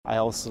I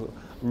also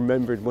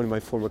remembered one of my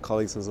former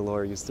colleagues as a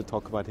lawyer used to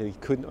talk about he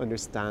couldn't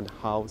understand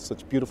how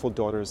such beautiful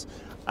daughters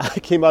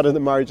came out of the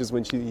marriages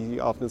when he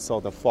often saw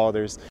the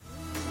fathers.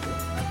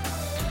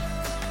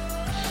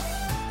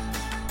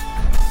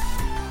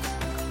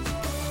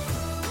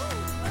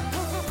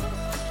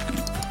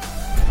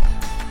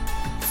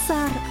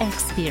 SAR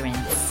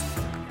Experience.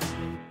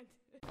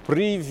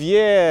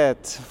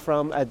 Привет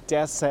from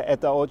Odessa.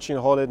 Это очень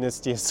холодно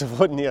здесь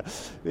сегодня.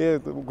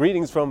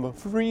 Greetings from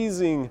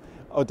freezing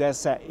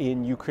Odessa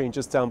in Ukraine,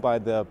 just down by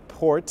the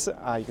port.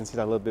 You can see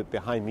that a little bit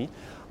behind me.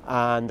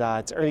 And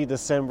it's early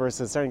December,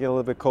 so it's starting to get a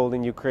little bit cold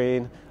in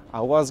Ukraine.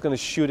 I was going to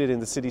shoot it in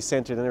the city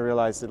center, then I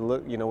realized that,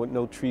 look, with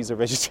no trees or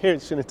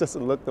vegetation, it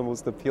doesn't look the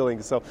most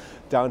appealing. So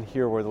down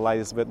here where the light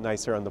is a bit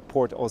nicer on the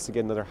port, also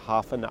get another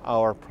half an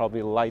hour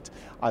probably light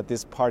at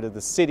this part of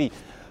the city.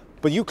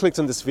 But you clicked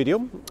on this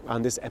video,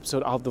 on this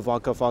episode of the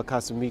Vodka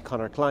Vodcast with me,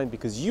 Connor Klein,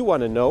 because you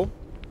want to know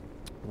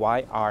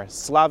why are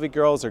Slavic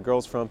girls or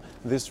girls from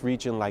this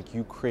region like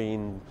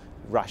Ukraine,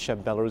 Russia,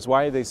 Belarus,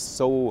 why are they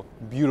so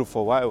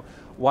beautiful?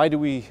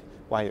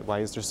 Why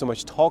is there so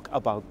much talk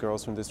about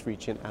girls from this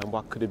region, and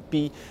what could it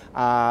be?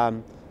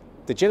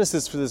 The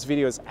genesis for this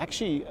video is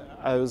actually,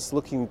 I was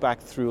looking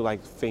back through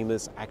like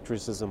famous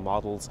actresses and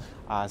models,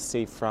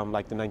 say from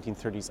like the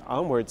 1930s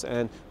onwards,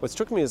 and what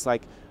struck me is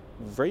like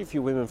very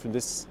few women from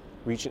this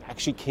region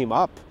actually came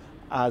up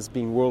as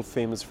being world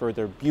famous for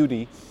their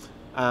beauty.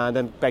 And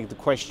then begged the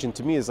question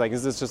to me is like,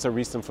 is this just a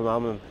recent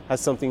phenomenon? Has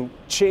something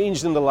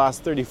changed in the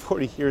last 30,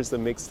 40 years that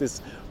makes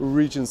this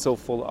region so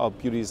full of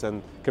beauties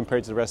and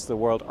compared to the rest of the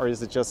world? Or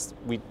is it just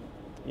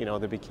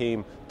they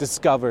became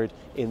discovered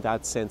in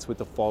that sense with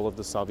the fall of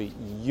the Soviet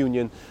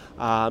Union?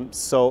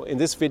 So in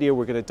this video,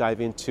 we're going to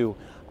dive into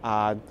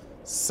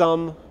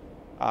some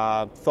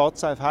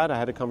thoughts I've had. I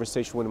had a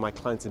conversation with one of my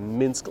clients in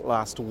Minsk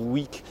last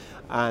week,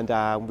 and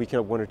we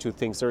came up one or two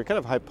things. They're kind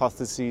of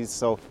hypotheses,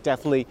 so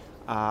definitely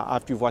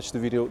after you've watched the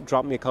video,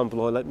 drop me a comment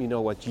below and let me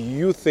know what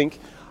you think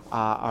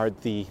are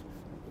the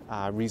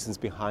reasons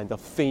behind the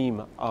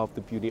fame of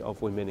the beauty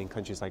of women in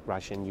countries like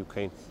Russia and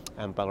Ukraine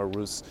and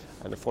Belarus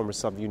and the former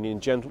Soviet Union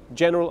in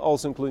general,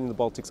 also including the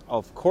Baltics,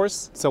 of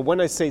course. So when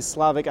I say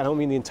Slavic, I don't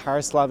mean the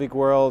entire Slavic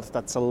world.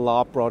 That's a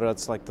lot broader.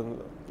 That's like the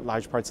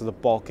large parts of the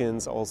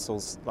Balkans, also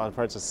large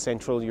parts of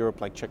Central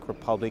Europe, like Czech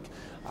Republic,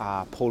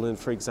 Poland,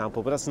 for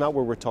example. But that's not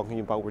what we're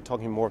talking about. We're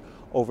talking more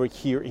over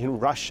here in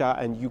Russia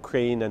and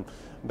Ukraine and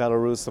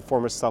Belarus, the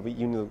former Soviet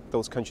Union.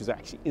 Those countries are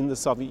actually in the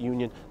Soviet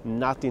Union,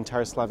 not the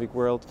entire Slavic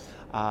world.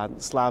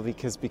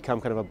 Slavic has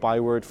become kind of a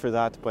byword for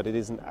that, but it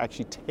isn't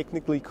actually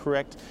technically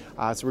correct.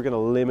 So we're going to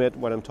limit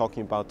what I'm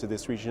talking about to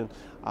this region.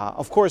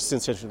 Of course, in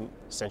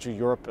Central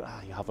Europe,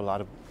 you have a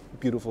lot of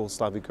beautiful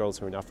Slavic girls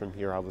who are not from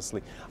here,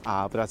 obviously,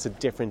 but that's a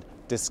different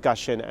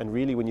discussion. And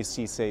really, when you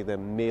see, say, the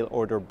mail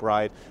order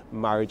bride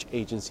marriage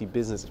agency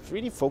business, it's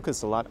really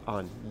focused a lot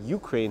on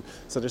Ukraine.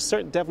 So there's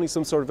definitely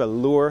some sort of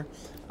allure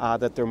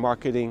that they're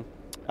marketing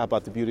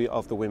about the beauty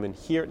of the women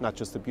here. Not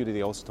just the beauty,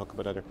 they also talk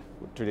about other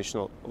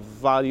traditional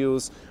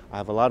values. I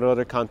have a lot of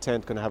other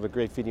content. Going to have a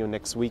great video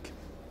next week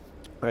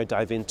where I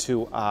dive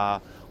into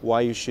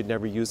why you should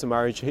never use a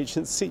marriage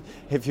agency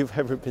if you've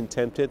ever been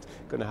tempted.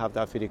 Going to have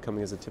that video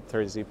coming as a tip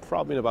Thursday,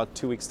 probably in about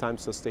 2 weeks' time,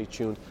 so stay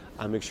tuned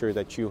and make sure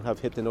that you have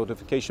hit the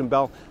notification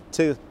bell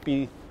to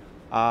be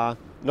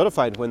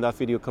notified when that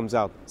video comes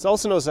out. So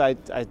also notice I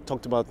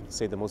talked about,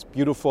 say, the most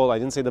beautiful. I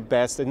didn't say the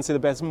best. I didn't say the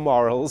best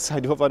morals. I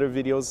do have other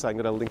videos. So I'm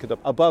going to link it up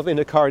above in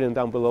the card and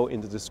down below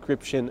in the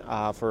description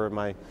for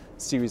my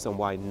series on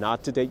why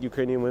not to date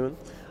Ukrainian women.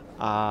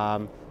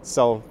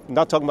 So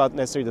not talking about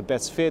necessarily the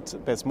best fit,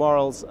 best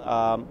morals.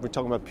 We're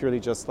talking about purely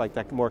just like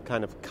that more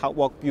kind of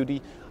catwalk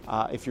beauty.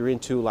 If you're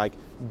into like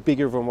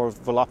bigger, more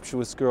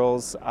voluptuous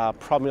girls,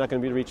 probably not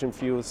going to be the region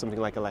for you. Something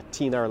like a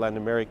Latina or Latin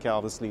America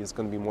obviously is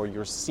going to be more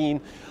your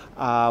scene.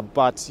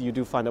 But you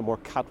do find a more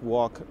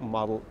catwalk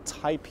model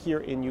type here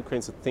in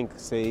Ukraine. So think,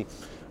 say,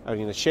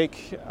 Irina Shayk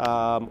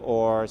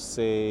or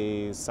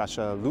say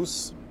Sasha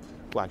Luz,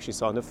 who I actually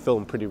saw in a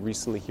film pretty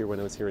recently here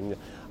when I was here in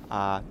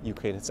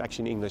Ukraine. It's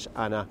actually in English,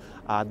 Anna.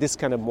 This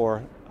kind of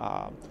more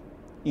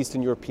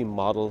Eastern European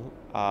model,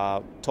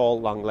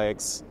 tall, long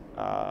legs,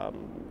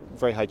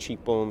 very high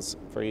cheekbones,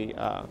 very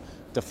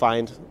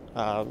defined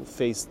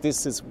face.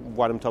 This is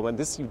what I'm talking about.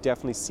 This you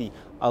definitely see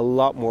a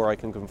lot more, I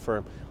can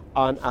confirm,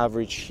 on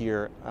average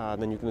here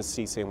than you're going to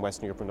see, say, in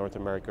Western Europe or North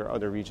America or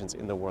other regions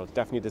in the world.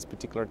 Definitely this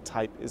particular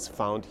type is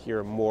found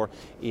here more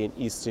in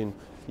Eastern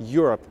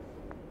Europe.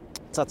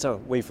 So that's a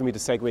way for me to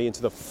segue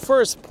into the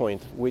first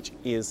point, which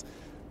is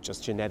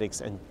just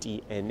genetics and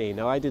DNA.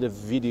 Now, I did a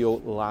video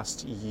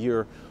last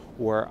year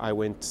where I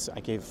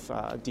gave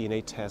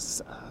DNA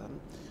tests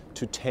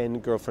to 10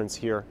 girlfriends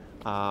here.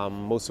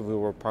 Most of them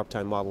were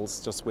part-time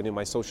models just within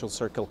my social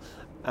circle.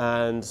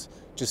 And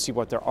just see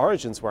what their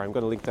origins were. I'm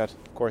going to link that,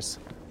 of course,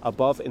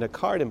 above in a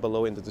card and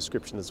below in the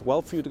description as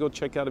well for you to go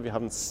check out if you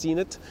haven't seen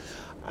it.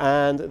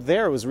 And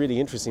there it was really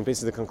interesting.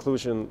 Basically, the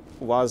conclusion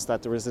was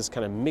that there was this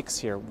kind of mix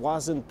here. It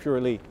wasn't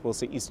purely, we'll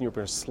say, Eastern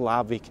European or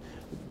Slavic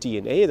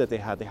DNA that they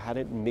had. They had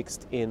it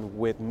mixed in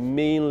with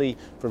mainly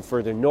from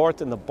further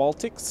north in the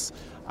Baltics.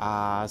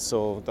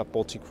 So the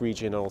Baltic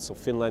region and also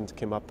Finland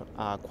came up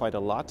quite a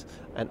lot.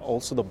 And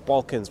also the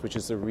Balkans, which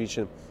is the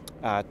region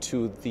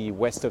to the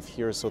west of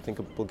here. So think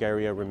of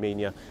Bulgaria,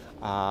 Romania,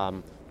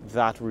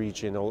 that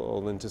region,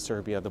 all into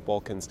Serbia, the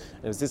Balkans.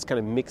 And it was this kind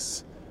of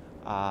mix.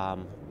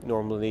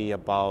 Normally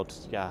about,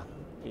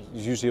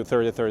 usually a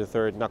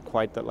third, not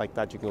quite that like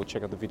that. You can go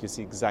check out the video,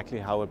 see exactly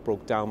how it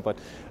broke down, but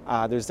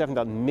there's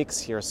definitely that mix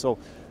here. So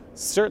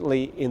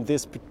certainly in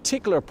this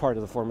particular part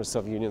of the former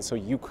Soviet Union, so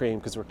Ukraine,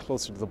 because we're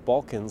closer to the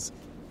Balkans,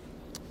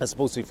 as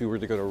opposed to if you were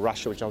to go to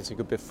Russia, which obviously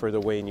a bit further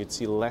away, and you'd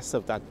see less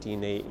of that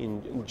DNA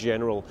in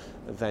general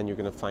than you're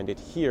going to find it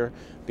here,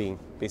 being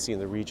basically in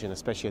the region,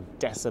 especially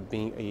Odessa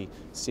being a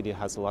city that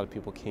has a lot of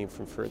people came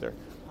from further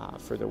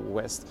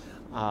west.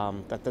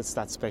 That's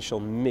that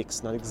special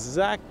mix, not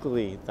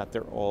exactly that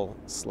they're all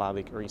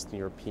Slavic or Eastern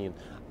European,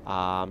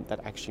 that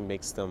actually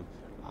makes them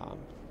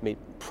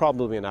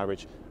probably on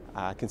average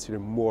considered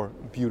more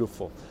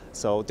beautiful.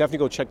 So definitely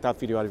go check that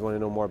video out if you want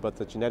to know more about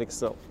the genetics.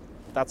 So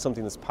that's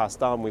something that's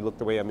passed on. We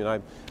looked away. I mean,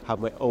 I have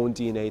my own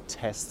DNA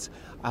test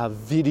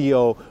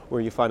video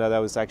where you find out I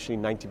was actually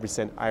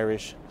 90%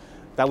 Irish.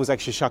 That was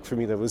actually a shock for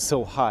me that it was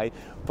so high.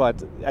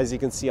 But as you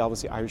can see,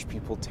 obviously Irish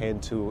people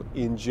tend to,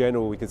 in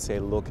general, we could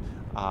say, look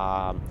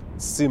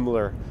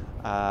similar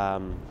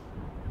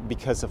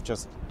because of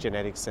just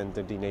genetics and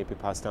the DNA we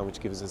passed down, which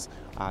gives us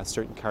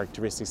certain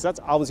characteristics. That's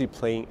obviously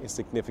playing a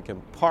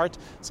significant part.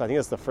 So I think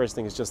that's the first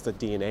thing, is just the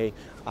DNA.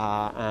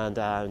 And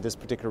in this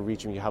particular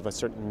region, you have a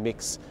certain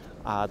mix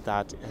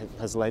that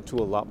has led to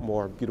a lot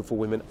more beautiful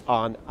women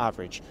on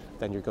average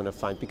than you're going to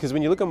find. Because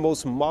when you look at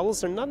most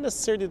models, they're not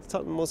necessarily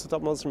most of the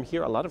top models from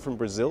here, a lot of from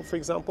Brazil, for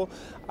example.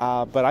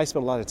 But I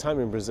spent a lot of time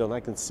in Brazil, and I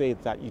can say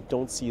that you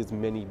don't see as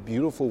many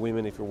beautiful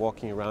women if you're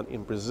walking around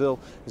in Brazil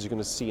as you're going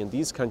to see in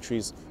these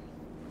countries.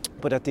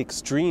 But at the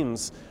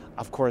extremes,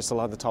 of course, a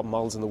lot of the top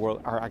models in the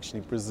world are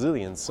actually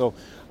Brazilian. So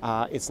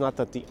it's not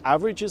that the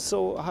average is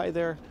so high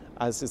there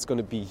as it's going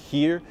to be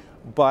here,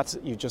 but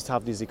you just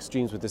have these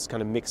extremes with this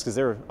kind of mix, because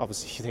they're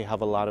obviously they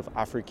have a lot of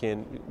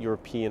African,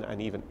 European,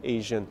 and even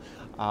Asian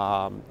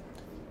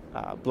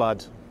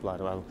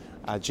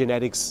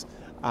genetics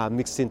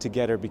mixed in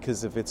together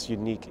because of its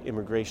unique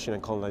immigration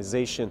and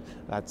colonization.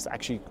 That's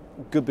actually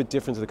a good bit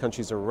different to the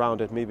countries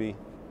around it, maybe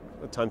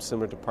at times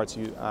similar to parts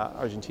of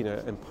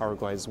Argentina and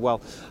Paraguay as well,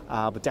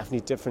 but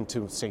definitely different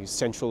to, say,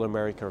 Central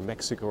America or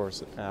Mexico. Or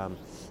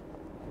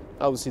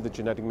obviously the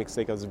genetic mix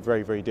they got is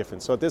very, very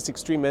different. So at this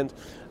extreme end,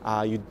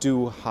 you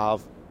do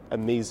have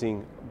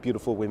amazing,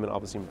 beautiful women,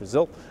 obviously in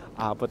Brazil,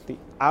 but the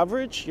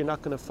average, you're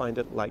not going to find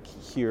it like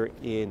here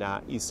in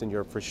Eastern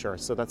Europe for sure.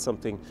 So that's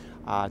something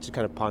to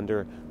kind of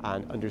ponder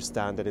and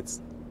understand, that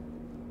it's,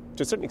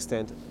 to a certain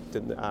extent,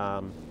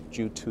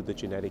 due to the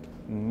genetic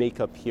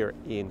makeup here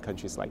in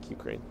countries like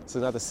Ukraine. So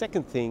now the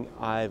second thing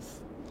I've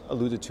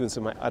alluded to in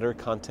some of my other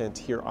content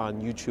here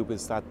on YouTube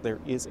is that there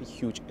is a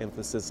huge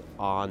emphasis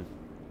on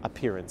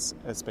appearance,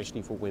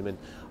 especially for women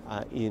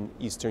in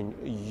Eastern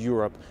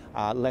Europe,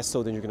 less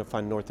so than you're going to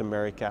find in North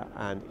America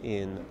and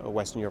in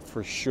Western Europe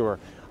for sure.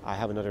 I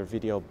have another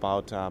video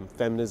about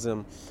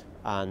feminism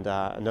and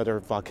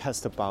another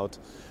podcast about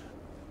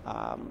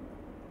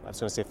I was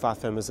going to say fat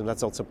feminism.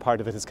 That's also part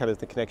of it. Is kind of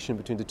the connection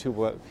between the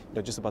two.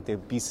 Just about the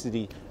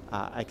obesity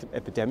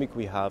epidemic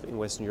we have in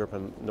Western Europe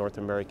and North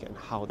America, and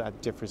how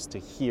that differs to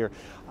here.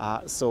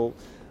 So,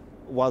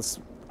 whilst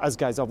as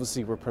guys,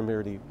 obviously, we're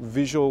primarily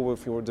visual.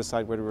 If you were to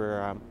decide whether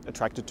we're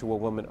attracted to a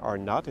woman or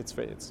not, it's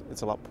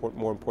a lot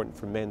more important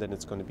for men than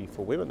it's going to be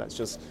for women. That's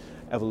just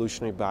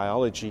evolutionary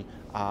biology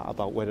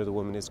about whether the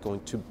woman is going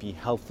to be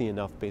healthy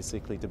enough,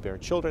 basically, to bear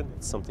children.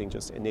 It's something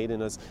just innate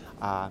in us.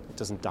 It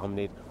doesn't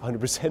dominate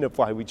 100% of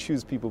why we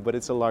choose people, but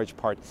it's a large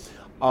part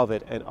of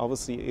it. And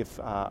obviously, if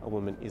a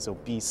woman is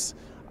obese,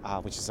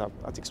 which is at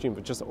the extreme,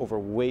 but just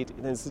overweight,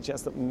 and then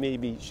suggests that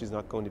maybe she's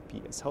not going to be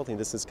as healthy. And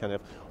this is kind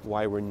of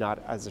why we're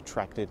not as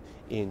attracted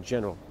in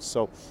general.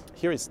 So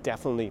here it's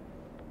definitely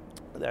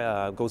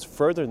goes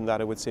further than that,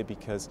 I would say,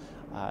 because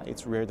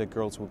it's rare that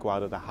girls will go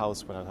out of the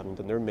house without having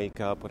done their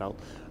makeup, without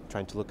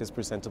trying to look as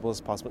presentable as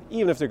possible,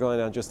 even if they're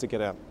going out just to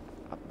get a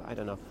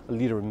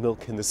liter of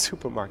milk in the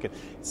supermarket.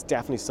 It's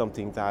definitely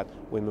something that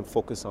women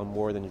focus on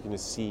more than you're going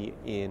to see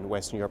in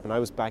Western Europe. And I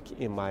was back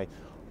in my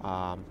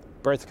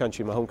birth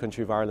country, my home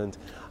country of Ireland,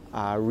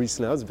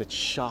 recently. I was a bit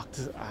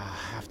shocked, I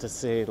have to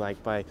say,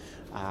 by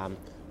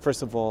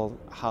first of all,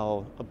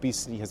 how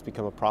obesity has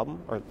become a problem,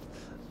 or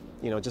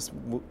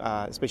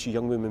especially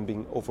young women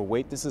being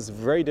overweight. This is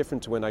very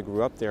different to when I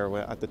grew up there,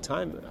 where at the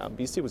time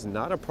obesity was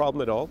not a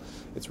problem at all.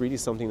 It's really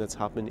something that's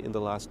happened in the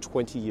last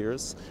 20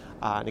 years,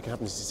 and it can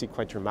happen, to see,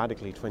 quite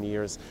dramatically, 20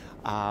 years.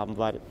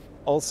 But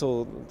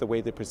also the way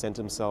they present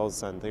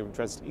themselves, and they were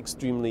dressed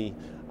extremely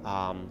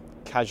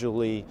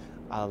casually.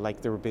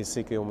 like they were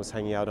basically almost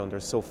hanging out on their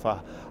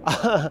sofa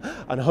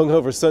on a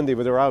hungover Sunday,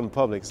 but they're out in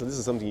public. So this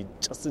is something you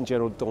just in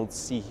general don't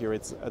see here.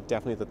 It's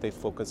definitely that they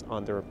focus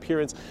on their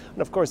appearance.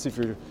 And of course, if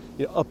you're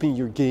upping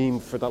your game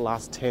for the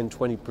last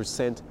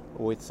 10-20%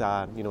 with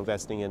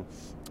investing in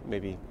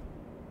maybe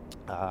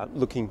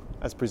looking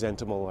as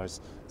presentable or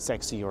as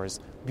sexy or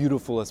as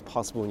beautiful as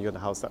possible when you're in the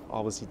house, that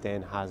obviously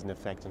then has an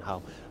effect on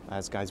how,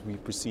 as guys, we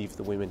perceive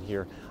the women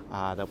here,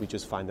 that we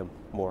just find them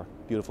more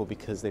beautiful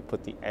because they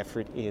put the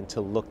effort in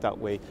to look that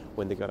way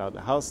when they got out of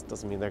the house.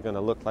 Doesn't mean they're going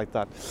to look like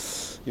that,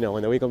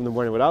 when they wake up in the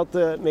morning without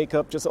the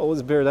makeup. Just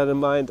always bear that in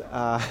mind.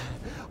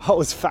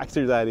 Always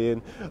factor that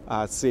in.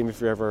 Same if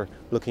you're ever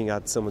looking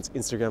at someone's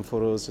Instagram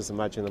photos, just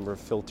imagine the number of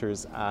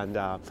filters and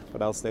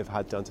what else they've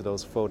had done to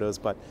those photos.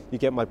 But you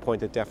get my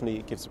point. It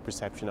definitely gives a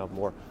perception of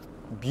more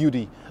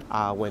beauty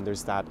when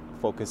there's that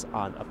focus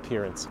on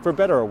appearance, for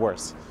better or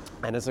worse.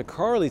 And as a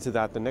corollary to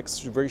that, the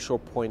next very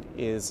short point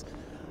is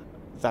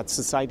that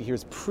society here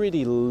is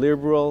pretty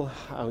liberal.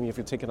 I mean, if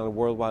you take it on a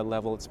worldwide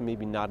level, it's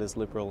maybe not as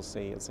liberal,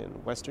 say, as in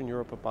Western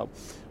Europe about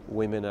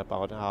women,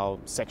 about how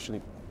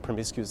sexually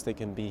promiscuous they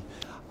can be,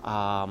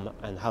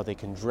 and how they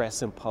can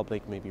dress in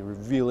public, maybe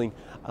revealing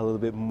a little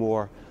bit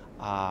more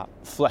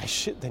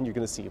flesh than you're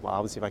going to see. Well,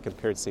 obviously, if I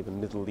compare it to, say, the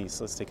Middle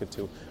East, let's take it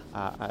to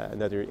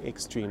another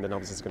extreme, then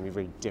obviously it's going to be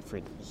very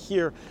different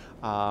here.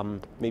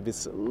 Maybe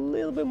it's a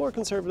little bit more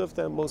conservative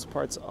than most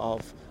parts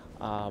of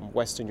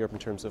Western Europe in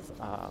terms of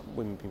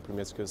women being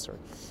promiscuous or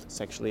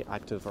sexually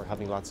active or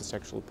having lots of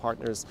sexual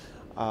partners.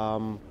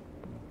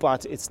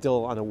 But it's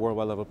still on a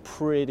worldwide level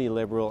pretty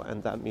liberal,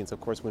 and that means, of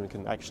course, women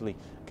can actually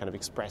kind of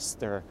express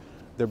their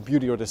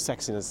beauty or their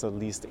sexiness, at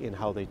least in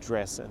how they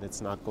dress, and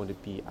it's not going to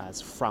be as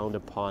frowned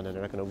upon, and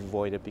they're not going to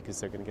avoid it because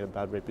they're going to get a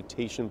bad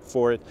reputation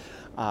for it.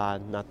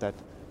 Not that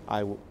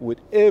I would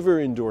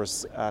ever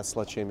endorse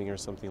slut shaming or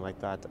something like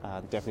that.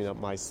 Definitely not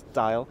my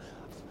style.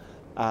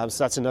 So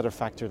that's another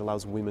factor that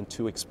allows women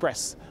to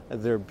express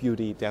their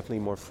beauty definitely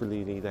more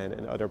freely than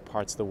in other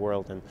parts of the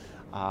world,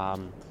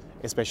 and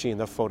especially in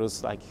the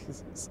photos, like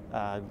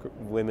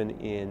women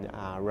in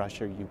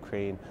Russia,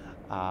 Ukraine.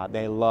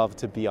 They love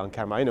to be on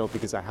camera. I know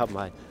because I have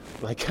my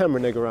camera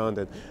neg around,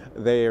 and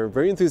they are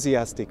very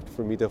enthusiastic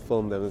for me to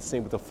film them. And the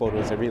same with the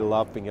photos. They really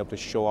love being able to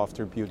show off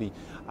their beauty.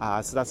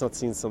 So that's not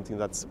seen something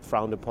that's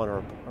frowned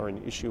upon or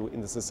an issue in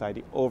the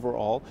society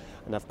overall.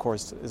 And of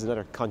course, is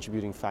another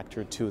contributing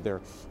factor to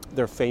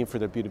their fame for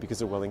their beauty, because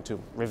they're willing to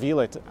reveal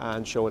it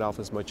and show it off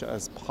as much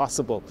as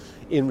possible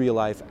in real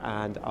life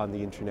and on the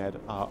internet,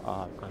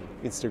 on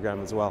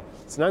Instagram as well.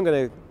 So now I'm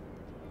going to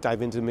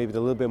dive into maybe a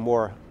little bit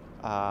more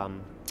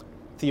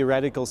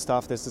theoretical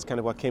stuff. This is kind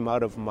of what came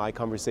out of my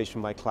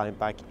conversation with my client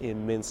back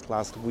in Minsk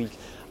last week.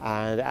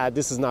 And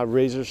this is not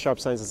razor sharp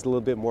science, it's a little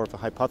bit more of a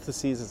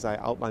hypothesis, as I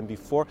outlined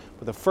before.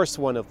 But the first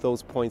one of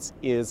those points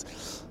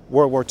is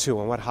World War II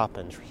and what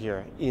happened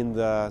here in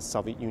the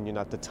Soviet Union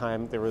at the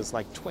time. There was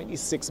like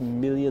 26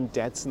 million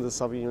deaths in the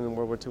Soviet Union in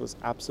World War II. It was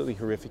absolutely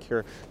horrific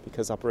here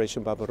because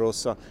Operation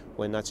Barbarossa,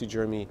 when Nazi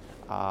Germany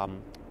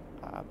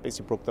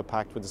basically broke the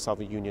pact with the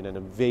Soviet Union and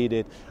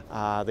invaded.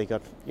 They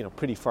got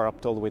pretty far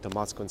up all the way to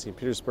Moscow and St.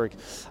 Petersburg,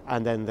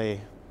 and then the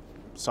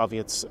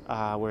Soviets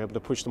were able to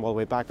push them all the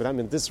way back. But I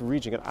mean, this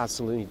region got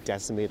absolutely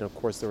decimated. Of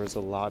course, there was a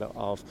lot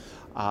of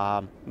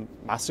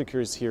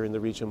massacres here in the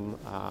region.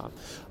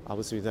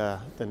 Obviously, the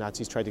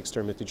Nazis tried to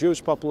exterminate the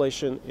Jewish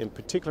population in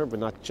particular, but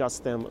not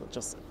just them,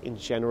 just in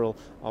general,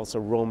 also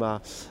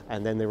Roma.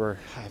 And then they were,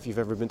 if you've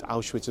ever been to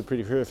Auschwitz, a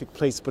pretty horrific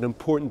place, but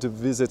important to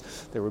visit.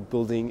 They were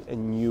building a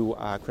new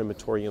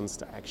crematoriums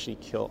to actually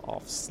kill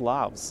off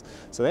Slavs.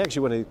 So they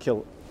actually wanted to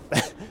kill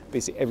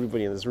basically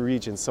everybody in this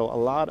region. So a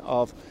lot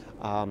of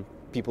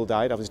people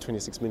died. Obviously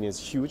 26 million is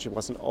huge. It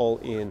wasn't all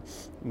in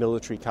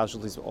military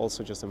casualties, but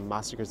also just in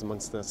massacres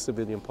amongst the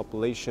civilian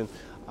population,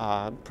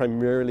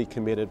 primarily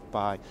committed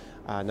by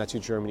Nazi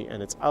Germany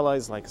and its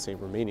allies. Like, say,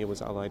 Romania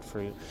was allied,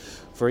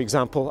 for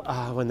example,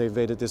 when they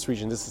invaded this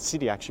region. This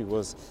city actually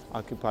was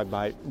occupied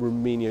by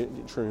Romania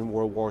during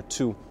World War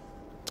II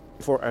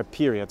for a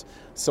period.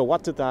 So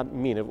what did that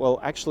mean? Well,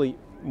 actually,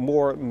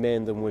 more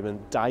men than women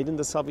died in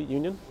the Soviet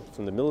Union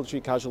from the military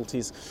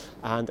casualties,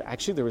 and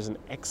actually there was an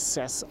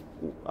excess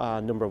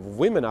number of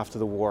women after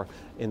the war,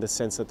 in the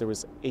sense that there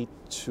was 8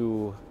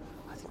 to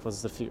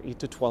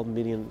 12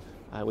 million.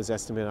 It was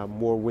estimated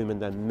more women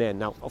than men.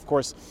 Now, of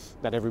course,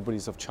 not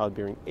everybody's of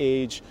childbearing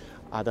age.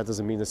 That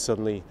doesn't mean that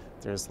suddenly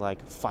there's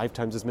like 5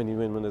 times as many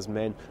women as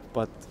men,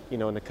 but in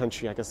the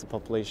country, I guess the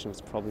population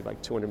was probably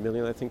like 200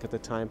 million, I think, at the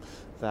time.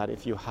 That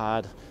if you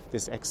had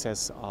this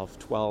excess of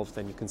 12,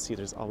 then you can see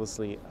there's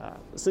obviously a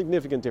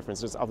significant difference.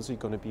 There's obviously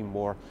going to be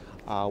more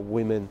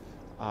women,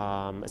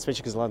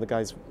 especially because a lot of the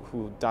guys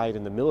who died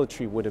in the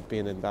military would have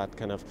been in that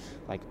kind of,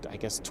 like, I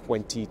guess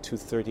 20 to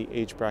 30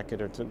 age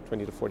bracket, or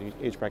 20 to 40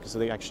 age bracket. So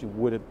they actually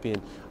would have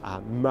been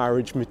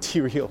marriage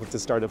material to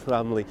start a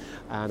family,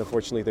 and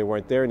unfortunately they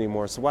weren't there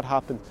anymore. So what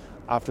happened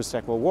after the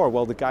Second World War?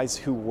 Well, the guys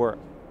who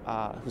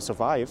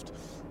survived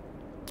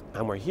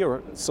and were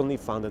here suddenly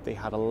found that they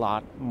had a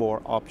lot more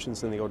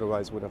options than they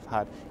otherwise would have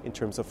had in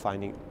terms of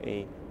finding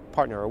a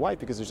partner or wife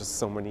because there's just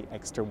so many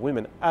extra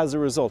women. As a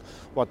result,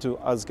 what do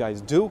us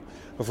guys do?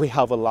 If we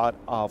have a lot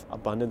of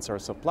abundance or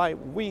supply,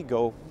 we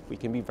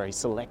can be very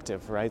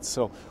selective, right?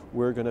 So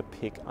we're going to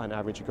pick on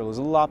average a girl who's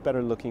a lot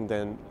better looking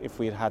than if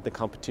we had the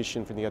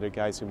competition from the other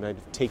guys who might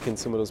have taken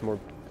some of those more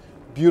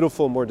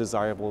beautiful, more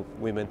desirable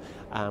women,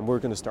 and we're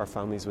going to start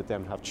families with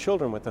them, have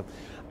children with them.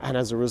 And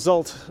as a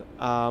result,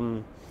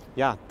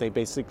 they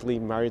basically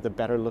marry the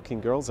better looking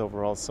girls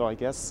overall. So I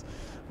guess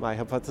my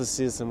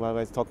hypothesis and what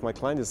I talk to my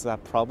clients is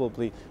that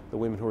probably the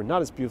women who are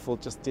not as beautiful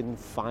just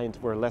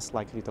were less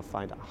likely to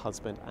find a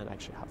husband and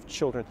actually have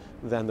children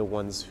than the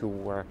ones who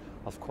were,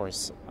 of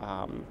course,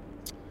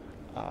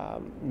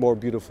 more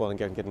beautiful and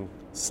getting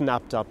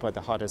snapped up by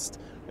the hottest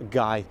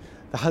guy,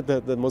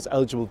 the most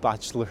eligible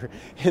bachelor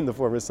in the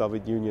former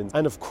Soviet Union.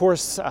 And of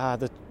course,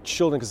 the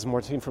children, because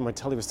infant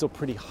mortality was still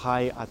pretty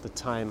high at the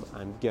time,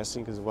 I'm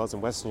guessing, because it was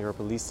in Western Europe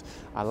at least,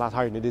 a lot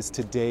higher than it is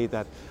today,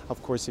 that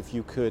of course if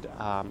you could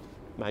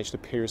manage to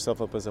pair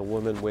yourself up as a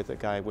woman with a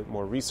guy with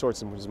more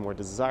resources and who was more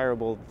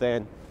desirable,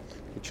 then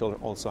your children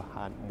also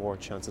had more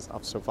chances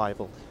of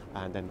survival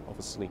and then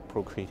obviously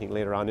procreating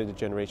later on in the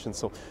generation.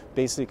 So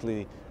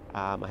basically,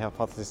 my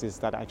hypothesis is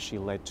that actually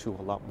led to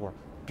a lot more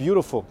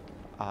beautiful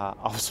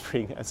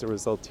offspring as a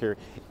result here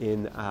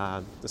in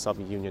the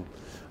Soviet Union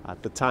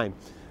at the time.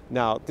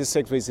 Now, this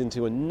segues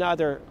into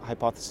another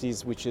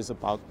hypothesis, which is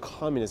about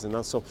communism.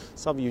 Now, so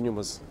Soviet Union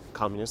was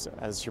communist,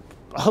 as you're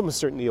almost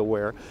certainly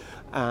aware,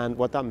 and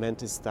what that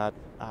meant is that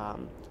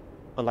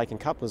unlike in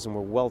capitalism,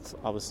 where wealth,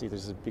 obviously,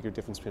 there's a bigger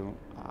difference between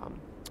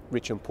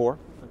rich and poor.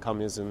 In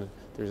communism,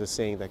 there's a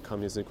saying that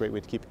communism is a great way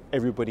to keep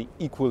everybody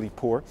equally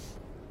poor.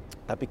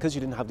 Because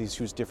you didn't have these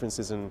huge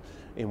differences in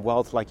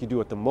wealth like you do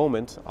at the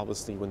moment,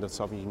 obviously when the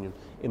Soviet Union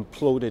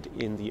imploded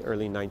in the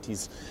early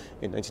 90s,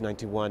 in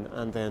 1991,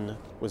 and then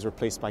was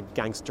replaced by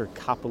gangster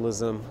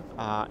capitalism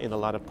in a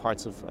lot of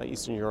parts of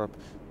Eastern Europe,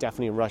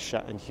 definitely in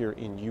Russia and here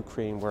in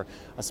Ukraine, where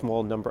a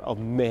small number of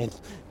men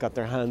got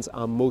their hands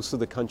on most of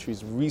the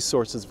country's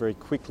resources very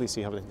quickly. So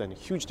you have then a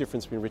huge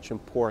difference between rich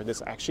and poor.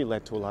 This actually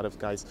led to a lot of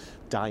guys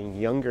dying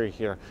younger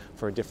here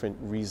for different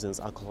reasons,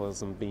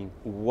 alcoholism being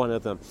one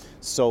of them.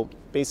 So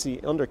basically,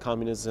 under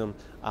communism,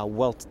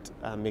 wealth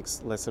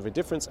makes less of a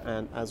difference,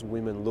 and as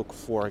women look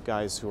for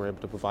guys who are able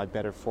to provide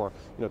better for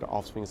their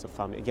offspring as a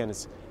family. Again,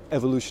 it's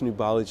evolutionary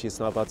biology. It's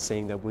not about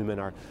saying that women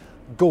are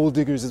gold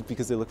diggers just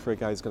because they look for a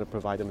guy who's going to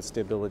provide them with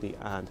stability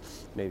and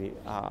maybe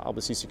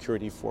obviously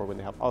security for when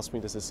they have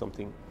offspring. This is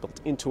something built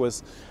into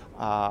us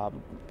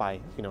by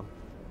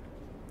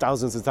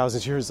thousands and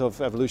thousands of years of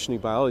evolutionary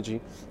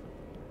biology.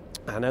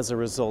 And as a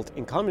result,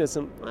 in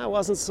communism, it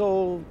wasn't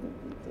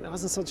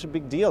such a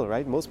big deal,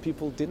 right? Most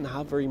people didn't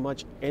have very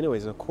much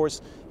anyways. And of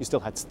course, you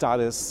still had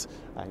status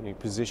and your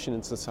position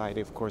in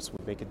society, of course,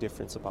 would make a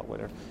difference about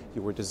whether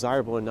you were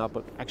desirable or not.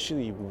 But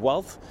actually,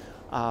 wealth,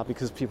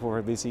 because people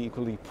were basically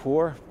equally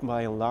poor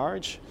by and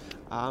large,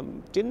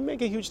 didn't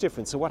make a huge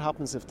difference. So what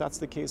happens if that's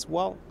the case?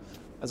 Well,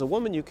 as a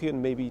woman, you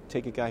can maybe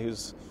take a guy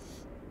who's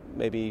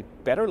maybe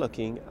better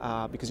looking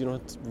because you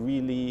don't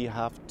really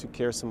have to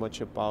care so much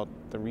about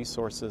the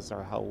resources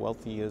or how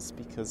wealthy he is,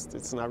 because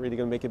it's not really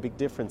going to make a big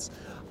difference.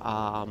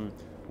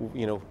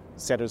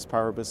 Setters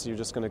power, but you're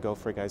just going to go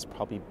for a guy who's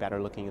probably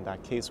better looking in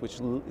that case,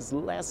 which is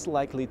less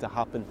likely to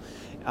happen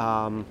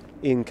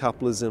in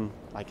capitalism,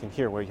 like in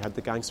here, where you have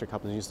the gangster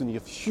capitalism. You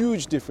have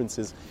huge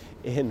differences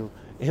in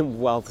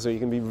wealth, so you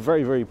can be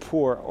very, very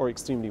poor or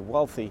extremely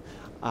wealthy.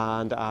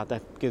 And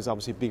that gives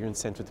obviously a bigger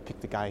incentive to pick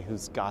the guy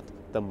who's got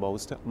the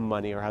most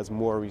money or has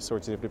more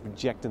resources, to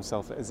project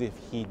himself as if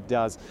he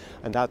does.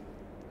 And that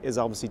is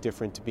obviously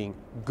different to being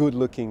good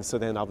looking. So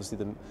then obviously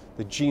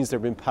the genes that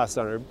have been passed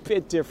on are a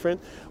bit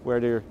different,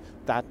 where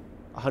that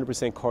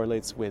 100%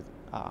 correlates with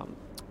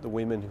the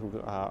women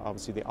who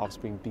obviously the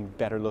offspring being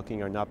better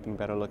looking or not being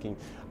better looking.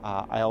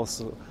 I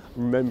also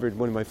remembered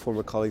one of my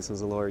former colleagues as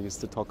a lawyer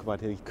used to talk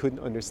about how he couldn't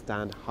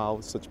understand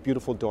how such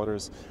beautiful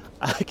daughters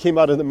came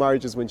out of the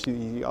marriages when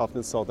he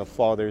often saw the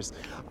fathers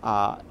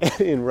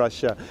in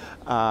Russia.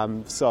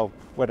 So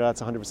whether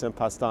that's 100%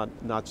 passed on,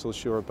 not so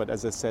sure. But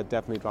as I said,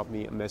 definitely drop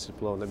me a message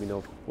below. Let me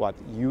know what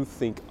you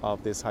think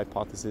of this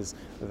hypothesis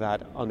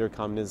that under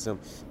communism,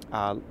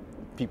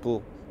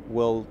 people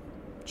will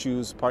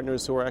choose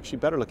partners who are actually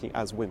better looking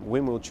as women.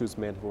 Women will choose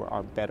men who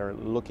are better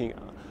looking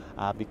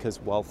because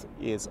wealth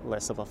is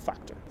less of a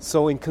factor.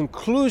 So in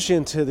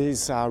conclusion to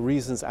these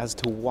reasons as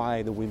to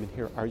why the women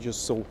here are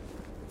just so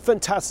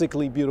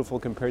fantastically beautiful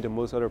compared to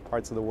most other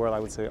parts of the world,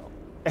 I would say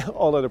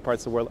all other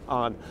parts of the world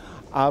on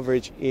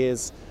average,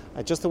 is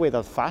just the way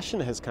that fashion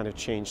has kind of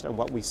changed and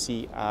what we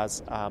see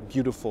as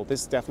beautiful.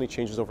 This definitely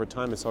changes over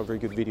time. I saw a very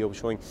good video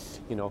showing,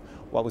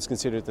 what was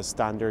considered the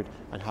standard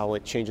and how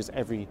it changes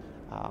every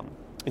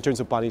in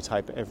terms of body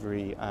type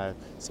every,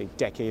 say,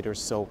 decade or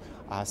so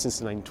since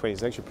the 1920s.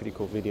 It's actually a pretty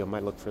cool video. I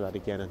might look for that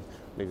again and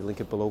maybe link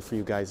it below for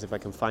you guys if I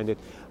can find it.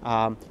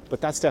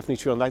 But that's definitely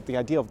true. And like the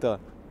idea of the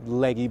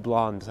leggy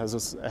blonde, as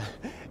was,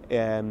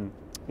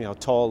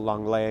 tall,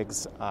 long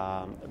legs.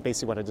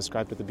 Basically what I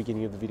described at the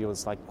beginning of the video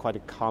is like quite a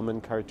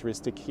common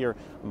characteristic here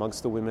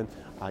amongst the women.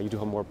 You do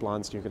have more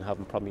blondes, you can have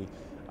them probably,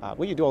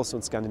 you do also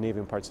in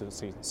Scandinavian parts of,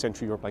 say,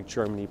 Central Europe like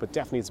Germany, but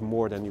definitely it's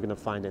more than you're going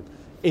to find in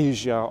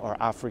Asia or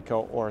Africa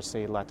or,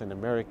 say, Latin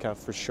America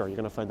for sure. You're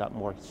going to find that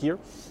more here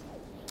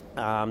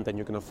than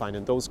you're going to find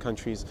in those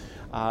countries.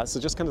 So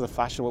just kind of the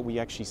fashion, what we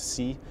actually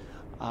see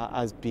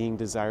as being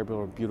desirable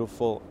or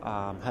beautiful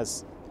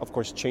has of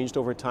course changed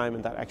over time,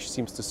 and that actually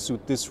seems to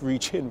suit this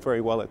region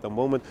very well at the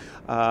moment.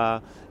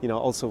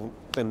 Also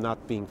them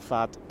not being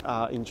fat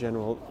in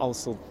general,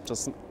 also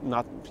just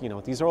not,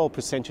 these are all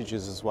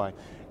percentages is why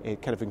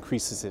it kind of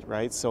increases it,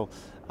 right? So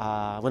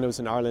when I was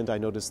in Ireland, I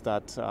noticed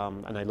that,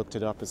 and I looked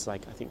it up, it's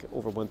like I think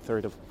over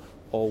 1/3 of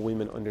all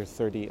women under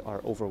 30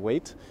 are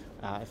overweight,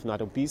 if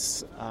not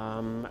obese,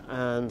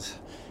 and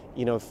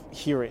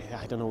here,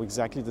 I don't know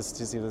exactly the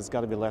statistic, there's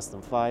got to be less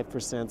than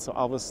 5%. So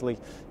obviously,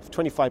 if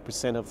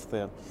 25% of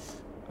the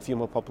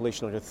female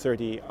population under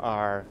 30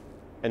 are,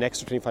 an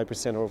extra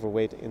 25% are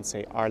overweight in,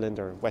 say, Ireland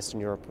or Western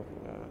Europe,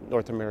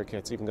 North America,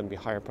 it's even going to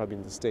be higher probably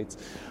in the States.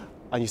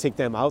 And you take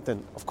them out,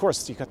 then of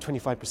course you got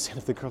 25%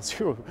 of the girls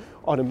who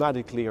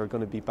automatically are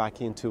going to be back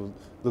into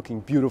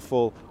looking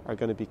beautiful, are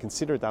going to be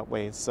considered that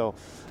way. So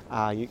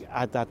you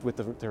add that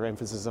with their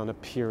emphasis on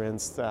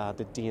appearance,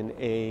 the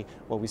DNA,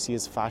 what we see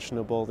as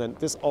fashionable, then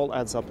this all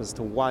adds up as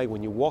to why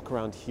when you walk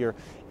around here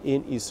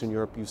in Eastern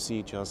Europe, you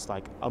see just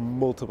like a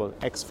multiple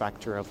X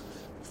factor of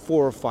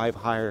 4 or 5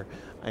 higher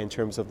in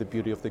terms of the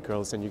beauty of the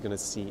girls than you're going to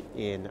see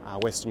in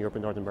Western Europe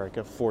and North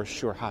America, for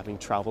sure, having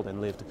traveled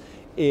and lived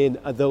in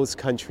those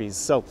countries.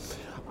 So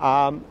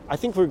I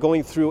think we're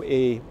going through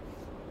a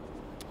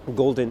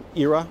golden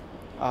era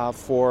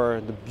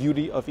for the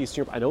beauty of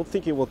Eastern Europe. I don't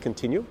think it will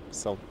continue,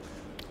 so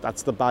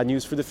that's the bad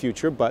news for the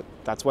future, but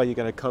that's why you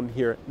got to come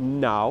here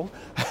now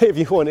if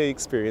you want to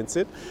experience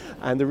it.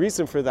 And the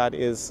reason for that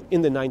is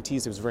in the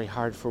 90s, it was very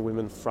hard for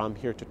women from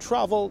here to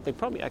travel. They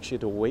probably actually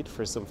had to wait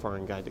for some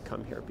foreign guy to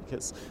come here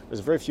because there's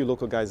very few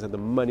local guys that had the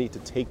money to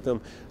take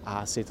them,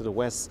 say, to the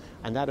West.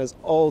 And that has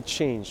all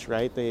changed,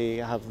 right? They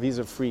have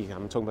visa-free.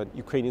 I'm talking about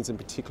Ukrainians in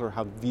particular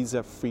have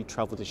visa-free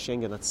travel to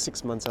Schengen. That's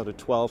 6 months out of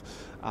 12.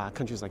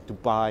 Countries like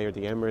Dubai or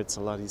the Emirates,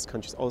 a lot of these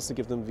countries also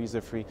give them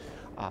visa-free.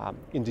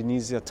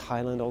 Indonesia,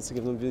 Thailand also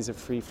give them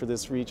visa-free for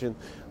this region,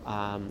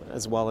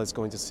 as well as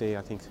going to, say,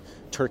 I think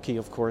Turkey,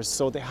 of course.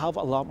 So they have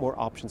a lot more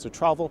options to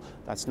travel.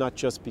 That's not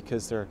just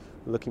because they're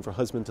looking for a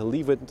husband to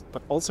leave it,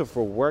 but also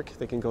for work.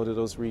 They can go to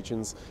those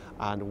regions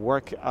and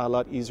work a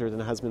lot easier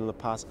than it has been in the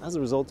past. As a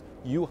result,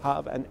 you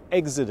have an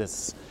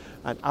exodus,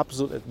 an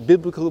absolute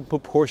biblical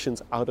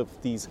proportions out of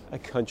these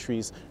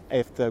countries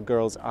if the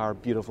girls are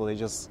beautiful. They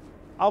just,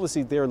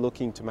 obviously, they're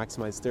looking to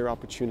maximize their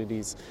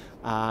opportunities,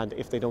 and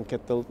if they don't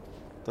get the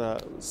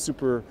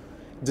super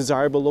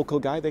desirable local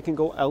guy, they can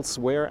go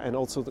elsewhere and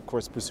also, of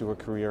course, pursue a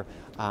career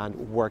and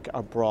work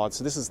abroad.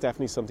 So this is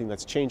definitely something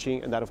that's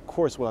changing, and that, of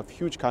course, will have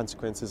huge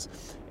consequences.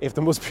 If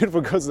the most beautiful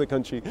girls in the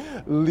country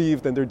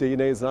leave, then their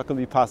DNA is not going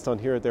to be passed on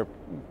here. They're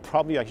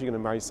probably actually going to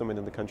marry someone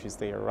in the countries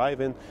they arrive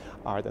in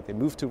or that they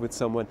move to with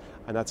someone,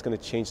 and that's going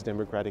to change the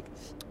demographic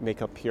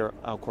makeup here,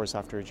 of course,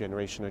 after a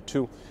generation or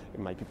two. It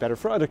might be better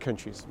for other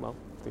countries. Well,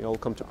 if they all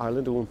come to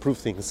Ireland, it will improve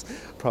things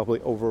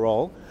probably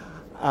overall.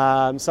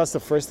 So that's the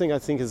first thing I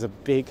think is a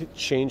big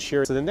change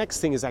here. So the next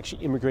thing is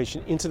actually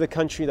immigration into the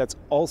country. That's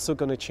also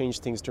going to change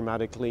things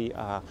dramatically.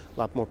 A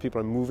lot more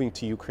people are moving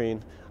to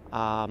Ukraine.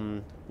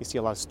 You see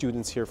a lot of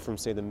students here from,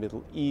 say, the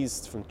Middle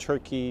East, from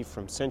Turkey,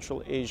 from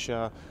Central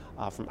Asia,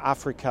 from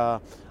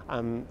Africa.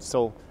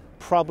 So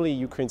probably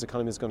Ukraine's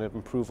economy is going to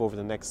improve over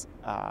the next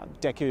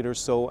decade or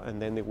so, and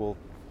then they will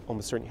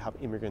almost certainly have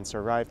immigrants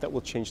arrive. That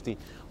will change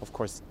of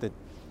course, the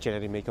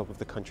genetic makeup of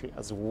the country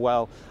as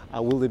well.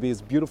 Will they be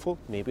as beautiful?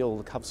 Maybe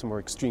it'll have some more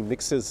extreme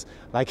mixes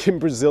like in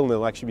Brazil, and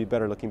they'll actually be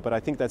better looking, but I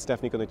think that's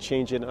definitely going to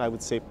change it. And I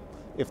would say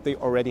if they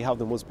already have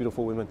the most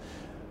beautiful women,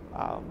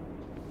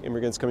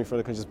 immigrants coming from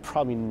the country is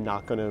probably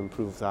not going to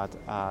improve that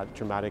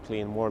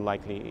dramatically, and more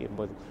likely it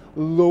would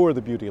lower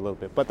the beauty a little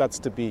bit. But that's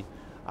to be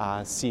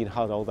seen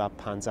how all that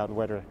pans out and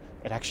whether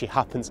it actually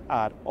happens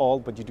at all.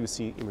 But you do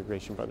see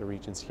immigration from other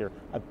regions here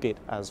a bit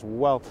as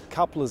well.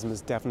 Capitalism is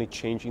definitely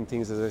changing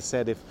things. As I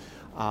said, if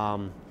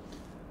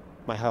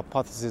my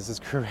hypothesis is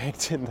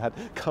correct in that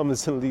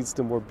communism leads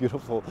to more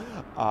beautiful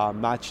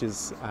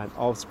matches and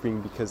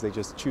offspring because they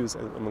just choose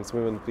amongst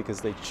women, because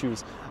they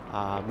choose,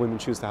 women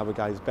choose to have a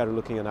guy who's better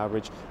looking on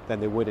average than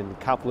they would in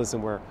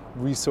capitalism, where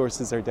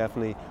resources are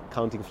definitely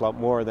counting for a lot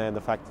more. Than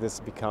the fact that this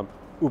has become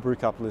uber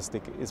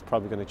capitalistic is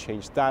probably going to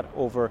change that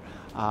over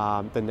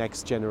the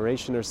next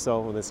generation or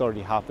so, and it's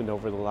already happened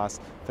over the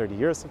last 30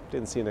 years.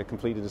 Didn't see it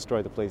completely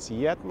destroy the place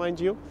yet, mind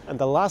you. And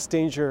the last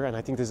danger, and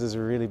I think this is a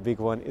really big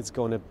one, it's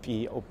going to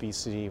be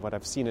obesity. What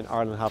I've seen in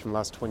Ireland happen in the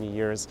last 20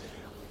 years.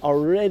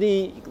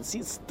 Already, you can see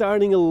it's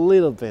starting a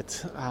little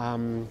bit.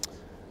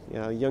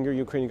 Younger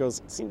Ukrainian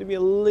girls seem to be a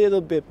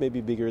little bit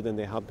maybe bigger than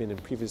they have been in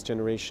previous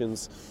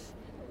generations.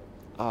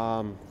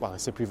 well, I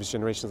say previous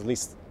generations, at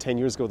least 10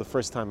 years ago, the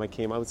first time I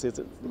came, I would say it's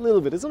a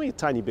little bit, it's only a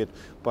tiny bit,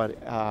 but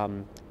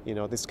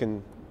this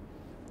can,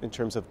 in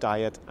terms of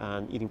diet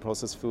and eating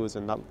processed foods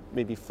and not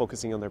maybe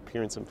focusing on their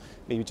appearance, and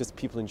maybe just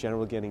people in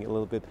general getting a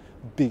little bit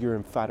bigger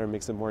and fatter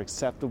makes it more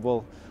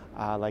acceptable.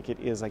 Like it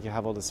is, like you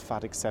have all this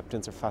fat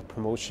acceptance or fat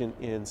promotion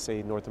in,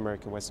 say, North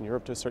America and Western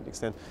Europe to a certain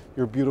extent.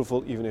 You're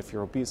beautiful even if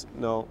you're obese.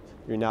 No,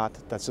 you're not.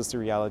 That's just the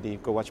reality.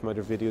 Go watch my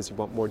other videos. You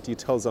want more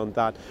details on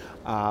that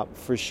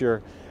for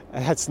sure.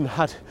 And that's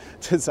not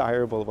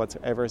desirable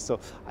whatsoever. So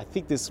I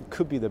think this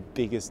could be the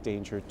biggest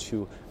danger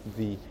to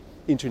the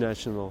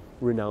international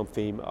renowned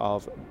fame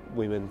of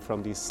women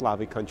from these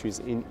Slavic countries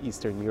in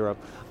Eastern Europe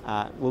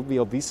will be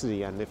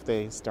obesity. And if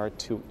they start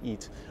to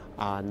eat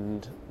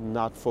and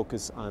not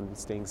focus on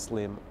staying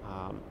slim,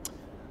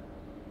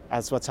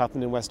 as what's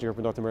happened in Western Europe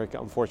and North America,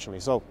 unfortunately.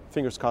 So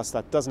fingers crossed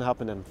that doesn't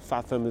happen, and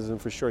fat feminism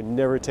for sure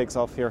never takes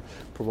off here,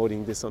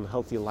 promoting this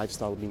unhealthy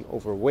lifestyle of being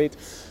overweight.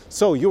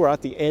 So you are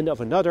at the end of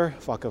another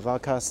Vodka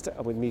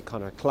Vodcast with me,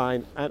 Connor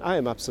Klein, and I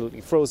am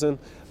absolutely frozen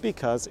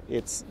because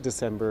it's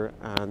December,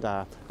 and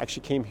I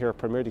actually came here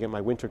primarily to get my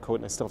winter coat,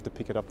 and I still have to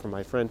pick it up from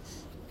my friend.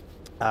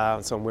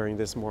 So I'm wearing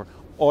this more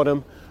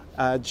autumn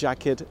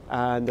jacket,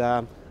 and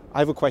I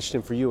have a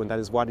question for you, and that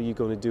is, what are you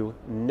going to do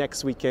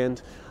next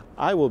weekend?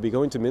 I will be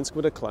going to Minsk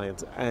with a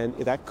client, and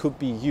that could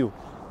be you.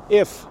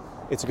 If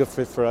it's a good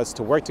fit for us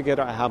to work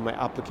together, I have my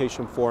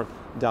application form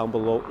down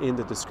below in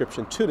the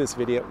description to this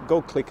video.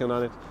 Go click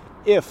on it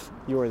if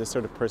you are the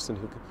sort of person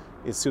who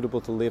is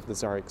suitable to live the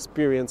Zara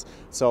experience.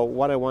 So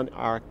what I want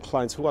our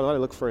clients, what I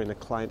look for in a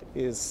client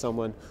is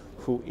someone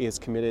who is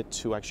committed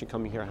to actually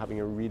coming here, having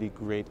a really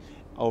great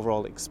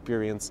overall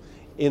experience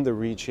in the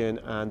region,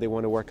 and they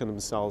want to work on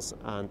themselves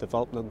and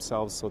develop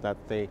themselves so that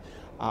they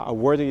are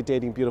worthy of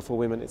dating beautiful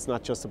women. It's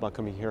not just about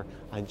coming here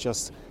and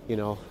just,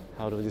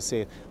 how do you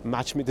say it?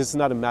 This is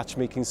not a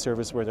matchmaking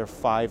service where there are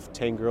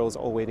 5-10 girls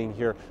all waiting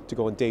here to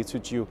go on dates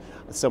with you.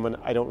 Someone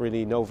I don't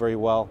really know very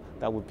well.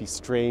 That would be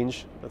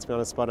strange. Let's be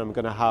honest about it. I'm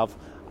going to have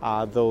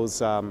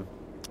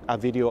a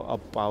video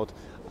about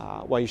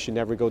why you should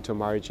never go to a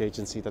marriage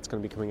agency. That's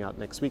going to be coming out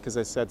next week, as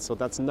I said. So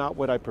that's not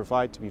what I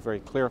provide, to be very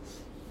clear.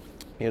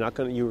 You're not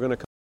going to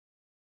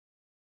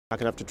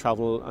have to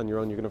travel on your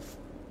own. You're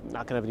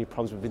not going to have any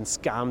problems with being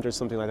scammed or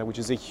something like that, which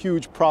is a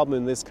huge problem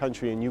in this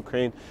country, in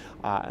Ukraine,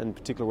 in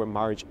particular with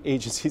marriage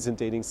agencies and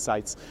dating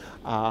sites.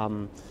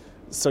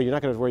 So you're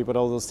not going to worry about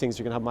all those things.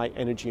 You're going to have my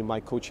energy and my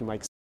coaching, my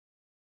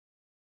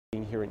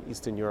experience here in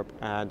Eastern Europe.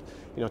 And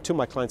two of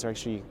my clients are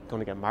actually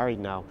going to get married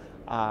now,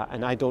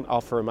 and I don't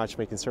offer a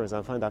matchmaking service.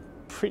 I find that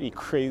pretty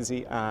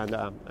crazy and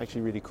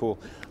actually really cool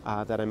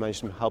that I managed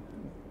to help,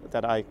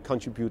 that I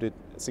contributed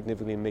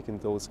significantly in making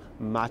those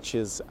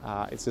matches.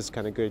 It's just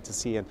kind of great to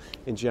see, and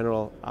in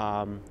general,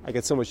 I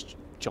get so much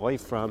joy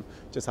from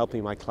just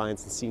helping my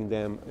clients and seeing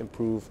them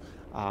improve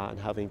and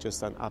having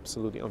just an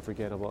absolutely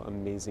unforgettable,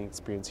 amazing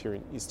experience here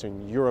in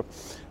Eastern Europe.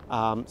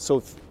 So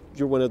if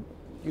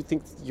you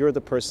think you're the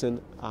person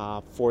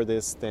for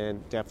this,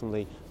 then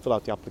definitely fill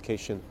out the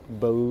application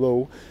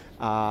below.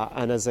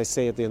 And as I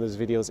say at the end of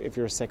these videos, if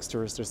you're a sex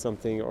tourist or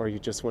something, or you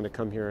just want to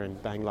come here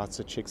and bang lots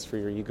of chicks for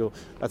your ego,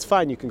 that's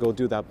fine, you can go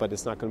do that, but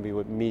it's not going to be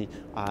with me.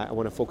 I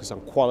want to focus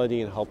on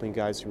quality and helping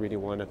guys who really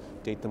want to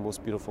date the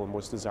most beautiful and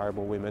most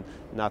desirable women,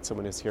 not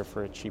someone who's here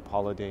for a cheap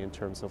holiday in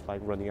terms of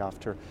like running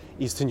after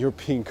Eastern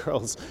European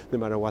girls, no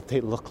matter what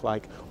they look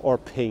like, or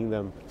paying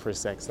them for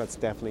sex. That's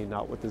definitely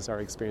not what the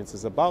Zara experience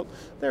is about.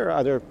 There are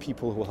other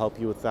people who will help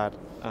you with that,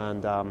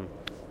 and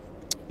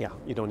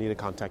you don't need to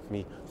contact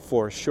me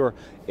for sure.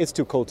 It's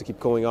too cold to keep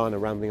going on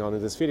and rambling on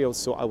in this video,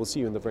 so I will see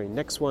you in the very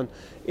next one.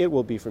 It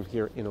will be from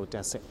here in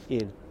Odessa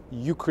in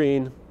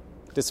Ukraine.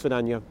 Do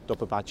svidania, do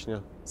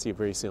побачення. See you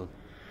very soon.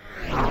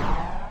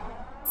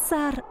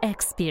 SAR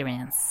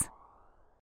Experience.